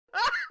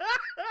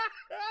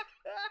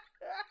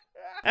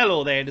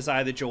Hello there, it is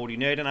I, the Geordie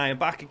Nerd, and I am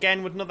back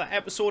again with another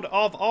episode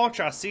of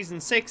Archer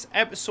Season 6,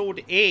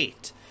 Episode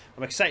 8.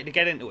 I'm excited to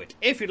get into it.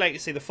 If you'd like to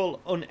see the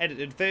full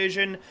unedited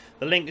version,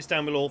 the link is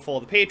down below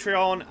for the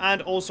Patreon,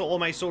 and also all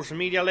my social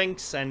media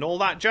links and all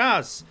that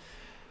jazz.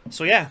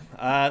 So yeah,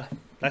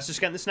 let's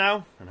just get this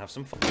now and have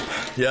some fun.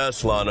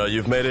 Yes, Lana,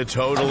 you've made it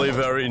totally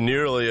very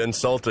nearly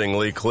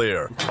insultingly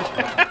clear.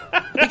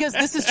 Because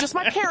this is just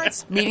my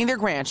parents meeting their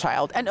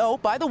grandchild. And oh,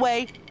 by the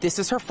way, this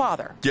is her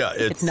father. Yeah,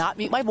 It's not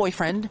meet my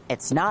boyfriend.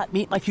 It's not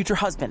meet my future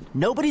husband.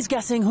 Nobody's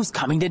guessing who's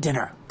coming to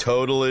dinner.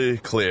 totally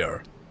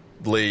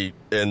clearly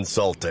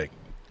insulting.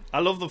 I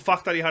love the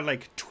fact that he had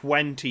like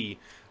 20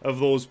 of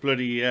those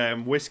bloody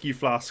whiskey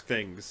flask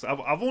things.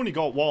 I've only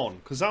got one,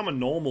 because I'm a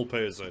normal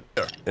person.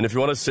 And if you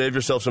want to save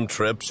yourself some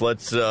trips,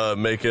 let's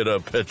make it a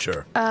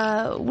pitcher.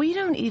 We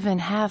don't even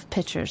have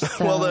pitchers,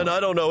 so... Well, then I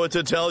don't know what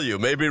to tell you.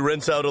 Maybe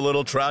rinse out a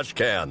little trash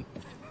can.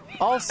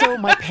 Also,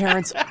 my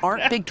parents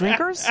aren't big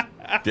drinkers.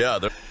 Yeah,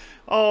 they're...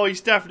 Oh,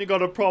 he's definitely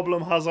got a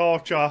problem, has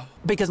Archer.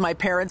 Because my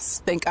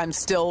parents think I'm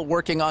still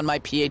working on my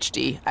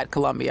PhD at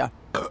Columbia.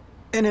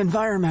 In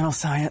environmental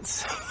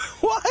science.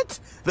 What?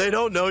 They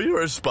don't know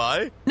you're a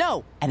spy?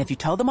 No, and if you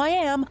tell them I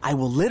am, I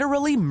will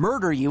literally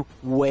murder you,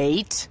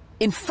 wait,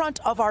 in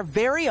front of our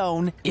very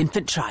own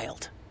infant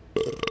child.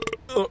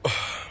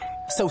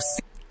 So...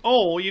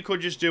 Or you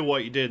could just do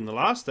what you did in the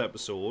last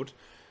episode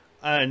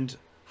and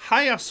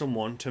hire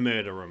someone to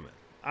murder him.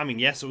 I mean,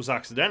 yes, it was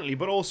accidentally,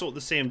 but also at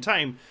the same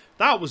time,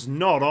 that was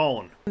not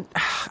on.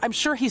 I'm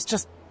sure he's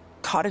just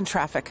caught in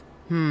traffic.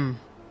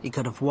 He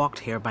could have walked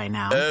here by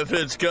now. If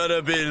it's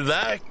gonna be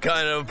that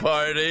kind of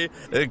party,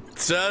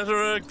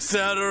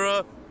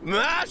 etc.,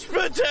 mashed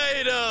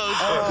potatoes!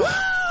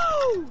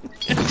 Woo!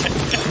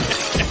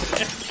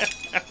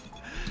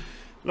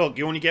 Look,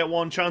 you only get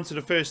one chance at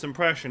a first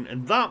impression,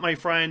 and that, my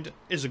friend,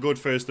 is a good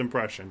first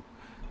impression.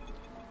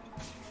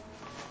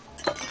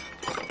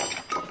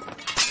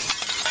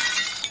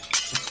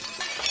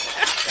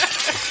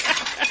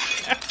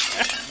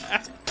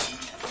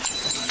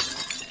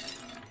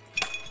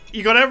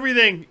 You got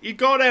everything! You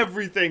got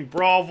everything!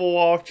 Bravo,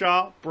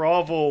 Archer!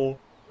 Bravo!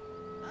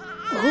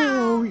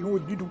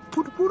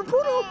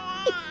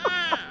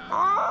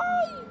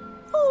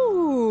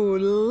 Oh,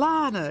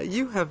 Lana,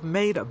 you have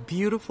made a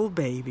beautiful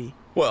baby.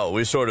 Well,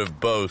 we sort of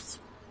both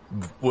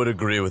would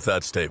agree with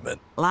that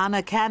statement.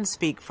 Lana can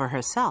speak for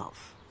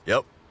herself.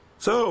 Yep.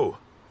 So,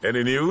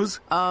 any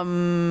news?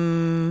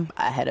 I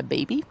had a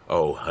baby.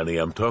 Oh, honey,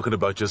 I'm talking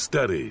about your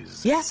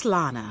studies. Yes,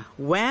 Lana.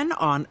 When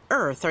on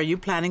earth are you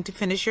planning to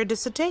finish your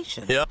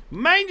dissertation? Yeah.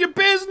 Mind your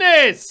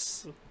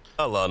business!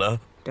 Lana.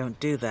 Don't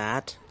do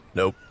that.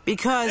 Nope.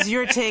 Because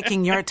you're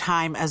taking your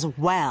time as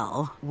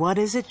well. What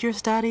is it you're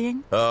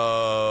studying?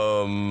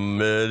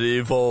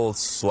 Medieval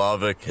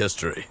Slavic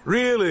history.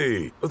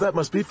 Really? Well, that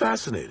must be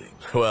fascinating.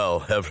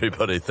 Well,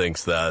 everybody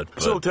thinks that,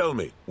 but... So tell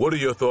me, what are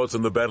your thoughts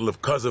on the Battle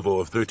of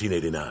Kosovo of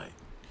 1389?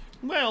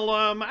 Well,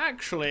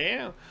 actually,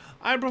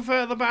 I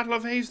prefer the Battle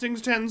of Hastings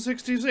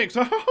 1066.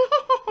 If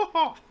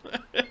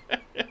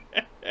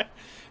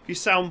you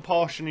sound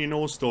posh and you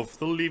know stuff,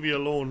 they'll leave you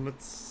alone.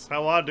 That's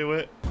how I do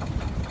it.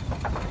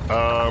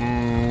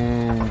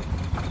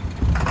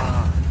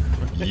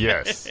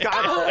 Yes.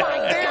 Oh my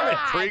Damn it,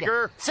 God.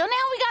 Krieger. So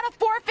now we gotta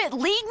forfeit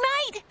league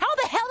night? How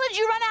the hell did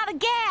you run out of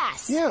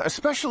gas? Yeah,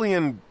 especially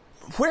in...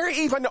 Where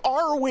even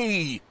are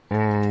we?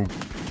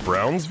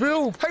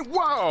 Brownsville? Hey,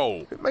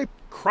 whoa!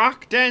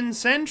 Crack Den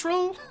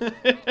Central?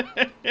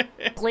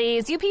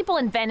 Please, you people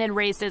invented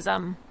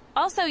racism.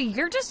 Also,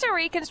 you're just a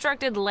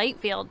reconstructed light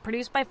field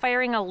produced by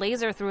firing a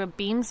laser through a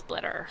beam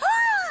splitter.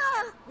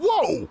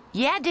 Whoa!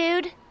 Yeah,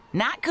 dude.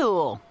 Not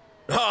cool.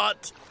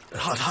 Hot!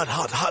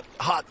 Hot.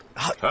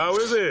 How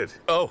is it?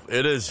 Oh,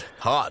 it is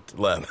hot,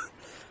 Lem.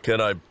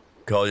 Can I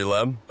call you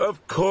Lem?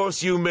 Of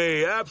course you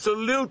may,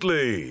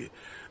 absolutely.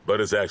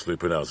 But it's actually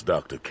pronounced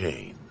Dr.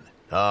 Kane.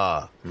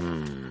 You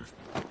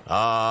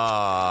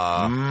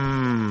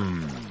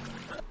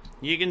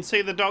can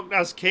see the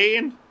doctor's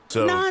cane.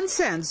 So...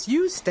 Nonsense.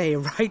 You stay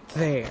right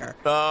there.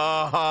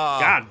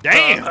 God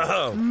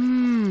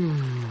damn!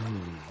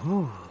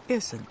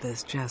 Isn't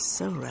this just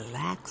so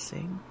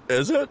relaxing?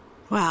 Is it?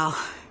 Well,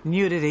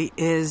 nudity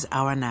is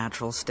our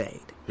natural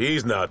state.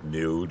 He's not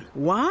nude.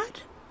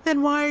 What?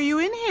 Then why are you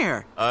in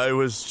here? I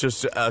was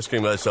just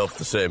asking myself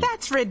the same.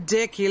 That's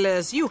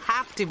ridiculous. You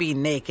have to be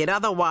naked,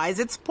 otherwise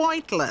it's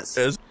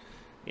pointless.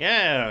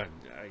 Yeah.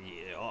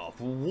 Oh,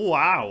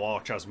 wow,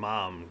 Archer's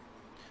mom.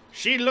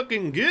 She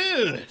looking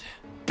good.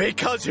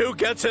 Because who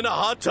gets in a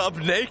hot tub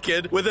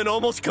naked with an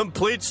almost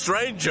complete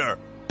stranger?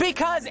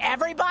 Because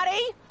everybody?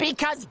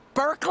 Because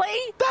Berkeley?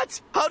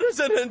 That's... How does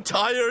an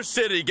entire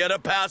city get a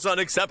pass on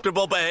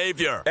acceptable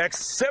behavior?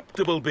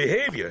 Acceptable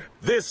behavior?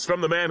 This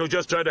from the man who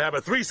just tried to have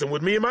a threesome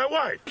with me and my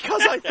wife.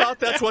 Because I thought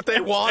that's what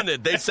they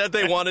wanted. They said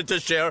they wanted to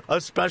share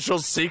a special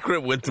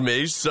secret with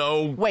me,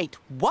 so... Wait,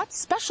 what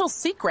special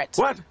secret?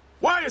 What?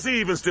 Why is he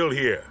even still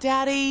here?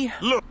 Daddy.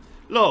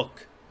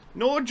 Look,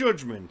 no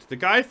judgment. The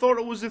guy thought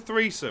it was a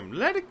threesome.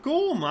 Let it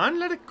go, man.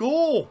 Let it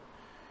go.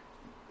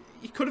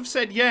 He could have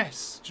said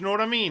yes. Do you know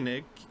what I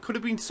mean? could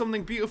have been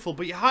something beautiful,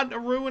 but you had to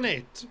ruin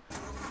it.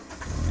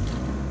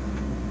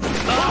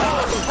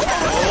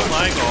 Oh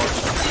my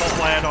god.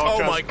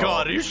 Oh my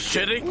god, are you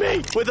shitting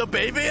me? With a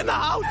baby in the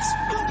house?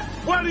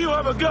 Why do you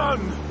have a gun?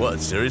 What,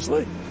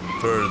 seriously?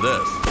 For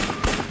this?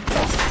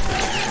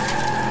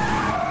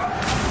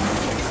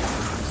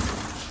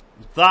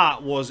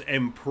 That was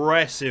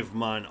impressive,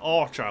 man.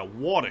 Archer,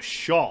 what a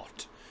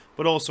shot.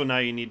 But also now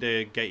you need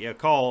to get your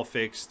car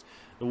fixed,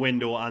 the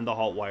window and the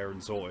hot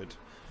wiring sorted.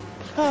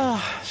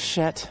 Ah,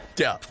 shit.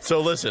 Yeah,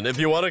 so listen, if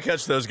you want to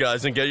catch those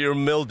guys and get your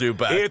mildew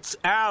back... It's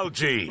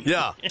algae.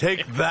 Yeah,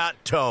 take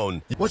that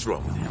tone. What's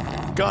wrong with you?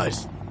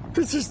 Guys,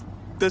 this is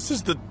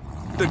the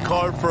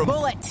car from...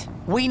 Bullet!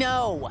 We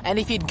know. And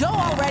if you'd go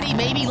already,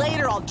 maybe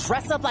later I'll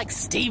dress up like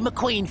Steve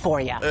McQueen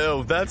for you.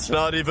 Ew, that's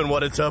not even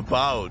what it's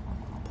about.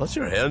 Plus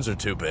your hands are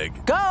too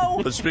big. Go!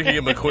 But speaking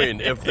of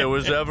McQueen, if there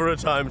was ever a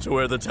time to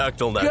wear the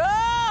tactile neck... Go!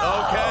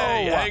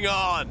 Okay, hang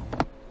on.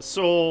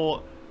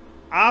 So,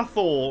 I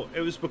thought it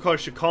was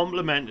because she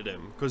complimented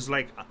him. Because,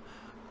 like,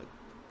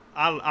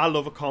 I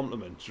love a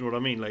compliment. Do you know what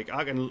I mean? Like,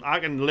 I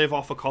can live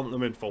off a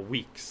compliment for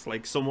weeks.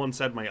 Like, someone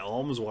said my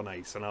arms were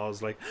nice, and I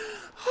was like,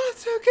 oh,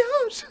 it's so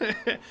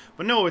good.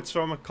 But no, it's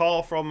from a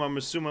call from, I'm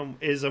assuming,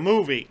 is a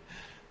movie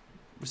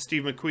with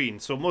Steve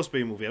McQueen. So it must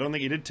be a movie. I don't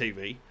think he did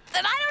TV.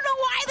 Then I don't know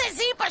why this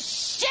heap of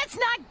shit's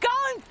not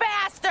going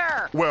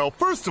faster! Well,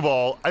 first of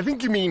all, I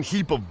think you mean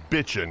heap of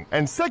bitchin'.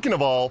 And second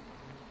of all,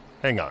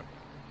 hang on.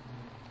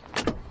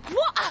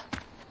 What?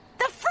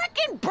 The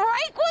frickin'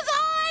 brake was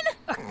on?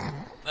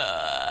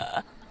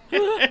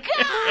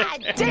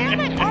 God damn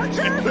it,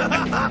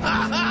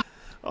 Archer!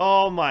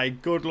 Oh my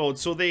good lord.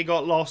 So they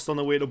got lost on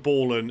the way to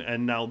bowling,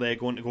 and now they're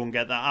going to go and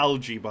get the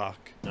algae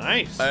back.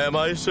 Nice. Am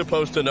I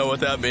supposed to know what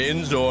that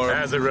means, or...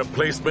 As a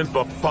replacement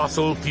for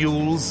fossil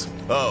fuels?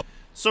 Oh.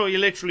 So you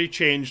literally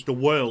changed the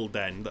world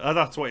then.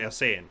 That's what you're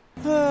saying.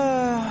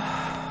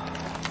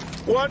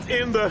 What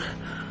in the...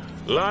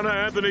 Lana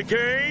Anthony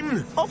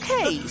Kane?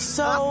 Okay,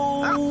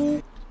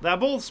 so... They're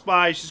both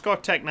spies. She's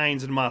got Tech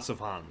 9s and massive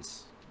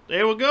hands.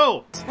 There we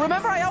go.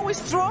 Remember I always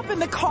throw up in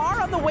the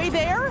car on the way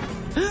there?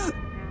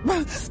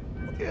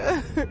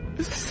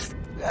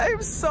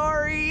 I'm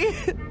sorry.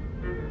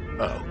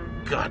 Oh,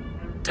 God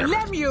damn it.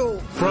 Lemuel!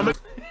 From it.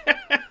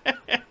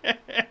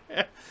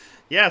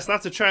 Yes,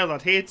 that's a child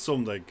that hates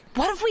something.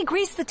 What if we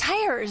grease the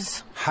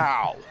tires?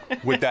 How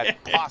would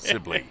that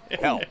possibly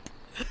help?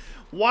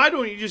 Why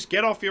don't you just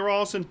get off your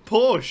ass and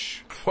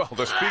push? Well,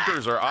 the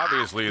speakers are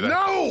obviously the...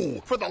 No!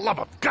 For the love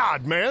of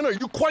God, man, are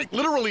you quite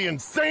literally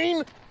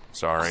insane?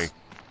 Sorry.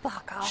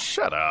 Fuck off.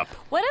 Shut up.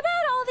 What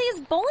about all these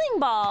bowling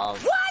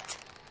balls? What?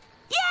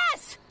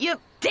 Yes! You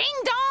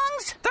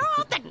ding-dongs! Throw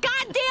out the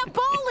goddamn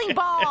bowling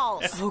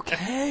balls!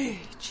 Okay,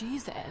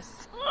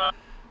 Jesus.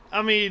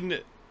 I mean,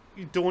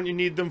 don't you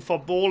need them for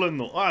bowling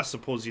though? I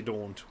suppose you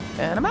don't.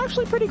 And I'm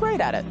actually pretty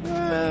great at it.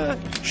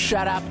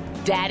 Shut up,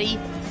 Daddy.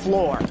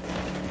 Floor.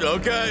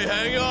 Okay,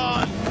 hang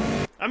on.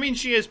 I mean,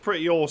 she is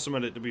pretty awesome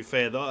at it, to be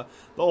fair. The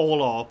whole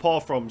lot,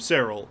 apart from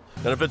Cyril.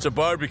 And if it's a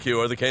barbecue,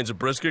 are the Canes a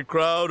brisket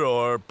crowd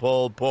or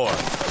pulled pork?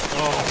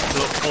 Oh,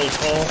 the pulled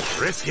pork.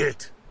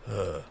 Brisket.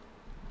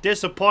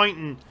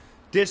 Disappointing.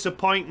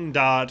 Disappointing,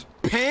 Dad.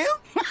 Pam?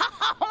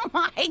 Oh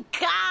my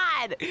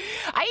God!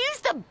 I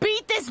used to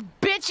beat this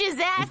bitch's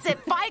ass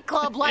at Fight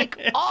Club like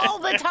all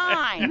the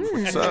time.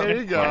 There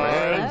you go.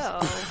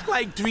 Oh.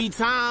 Like 3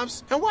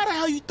 times. And why the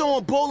hell you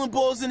throwing bowling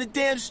balls in the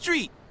damn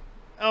street?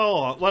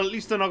 Oh, well, at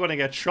least they're not going to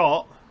get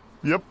shot.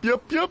 Yep.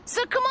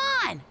 So come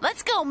on,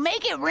 let's go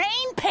make it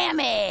rain,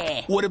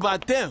 Pammy. What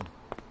about them?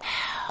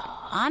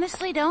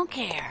 Honestly, don't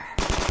care.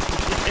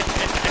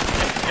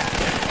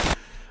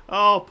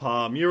 Oh,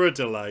 Pam, you're a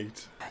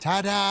delight.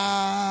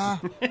 Ta-da!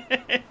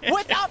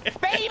 With a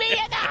baby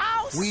in the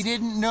house? We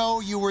didn't know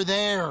you were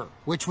there,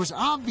 which was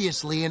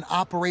obviously an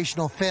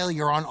operational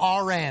failure on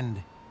our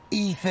end.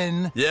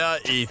 Ethan. Yeah,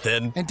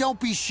 Ethan. And don't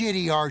be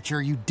shitty,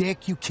 Archer, you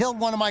dick. You killed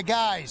one of my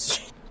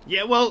guys.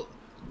 Yeah, well,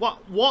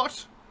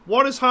 what?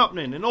 What is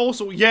happening? And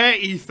also, yeah,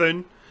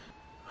 Ethan.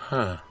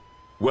 Huh.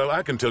 Well,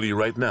 I can tell you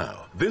right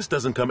now, this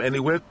doesn't come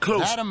anywhere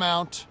close. That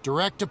amount,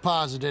 direct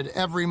deposited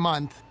every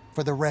month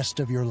for the rest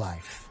of your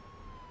life.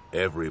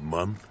 Every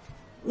month?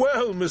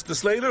 Well, Mr.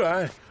 Slater,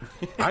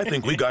 I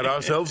think we got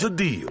ourselves a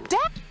deal.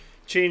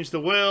 Change the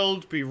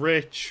world, be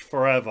rich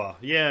forever.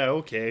 Yeah,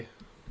 okay.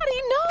 How do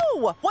you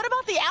know? What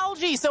about the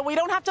algae so we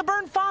don't have to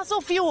burn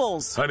fossil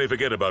fuels? Honey,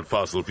 forget about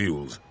fossil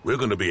fuels. We're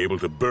going to be able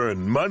to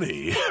burn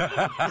money.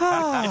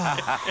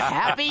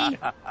 Happy?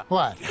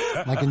 What?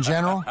 Like in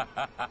general?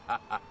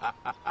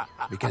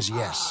 Because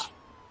yes.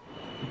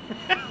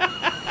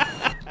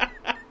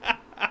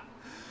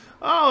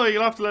 Oh,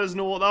 you'll have to let us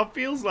know what that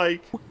feels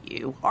like.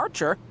 You,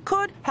 Archer,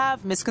 could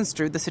have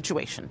misconstrued the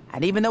situation.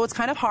 And even though it's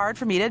kind of hard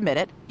for me to admit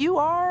it, you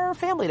are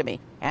family to me.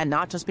 And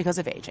not just because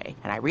of AJ.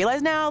 And I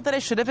realize now that I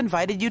should have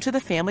invited you to the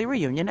family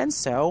reunion, and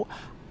so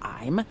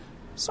I'm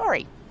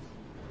sorry.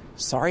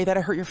 Sorry that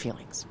I hurt your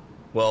feelings.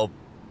 Well,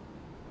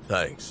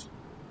 thanks.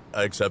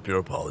 I accept your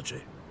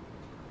apology.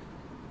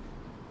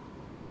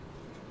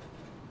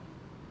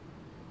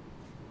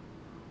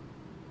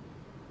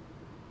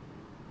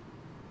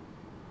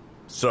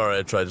 Sorry,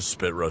 I tried to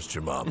spit roast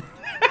your mom.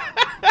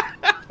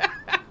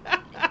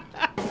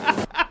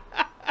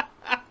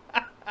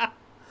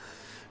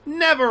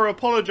 Never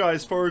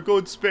apologise for a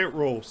good spit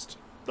roast.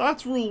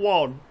 That's rule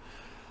 1.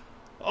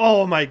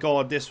 Oh my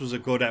god, this was a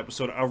good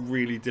episode. I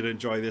really did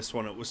enjoy this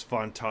one. It was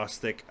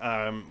fantastic.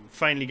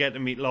 Finally getting to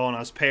meet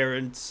Lorna's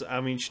parents.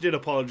 I mean, she did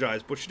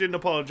apologise, but she didn't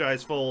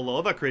apologise for all the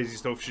other crazy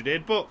stuff she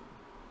did. But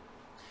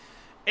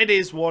it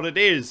is what it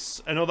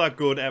is. Another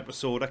good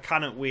episode. I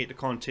cannot wait to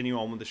continue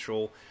on with the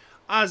show.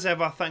 As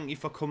ever, thank you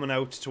for coming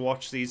out to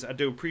watch these. I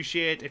do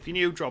appreciate it. If you're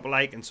new, drop a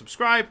like and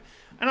subscribe.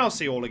 And I'll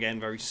see you all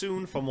again very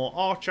soon for more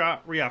Archer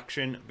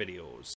reaction videos.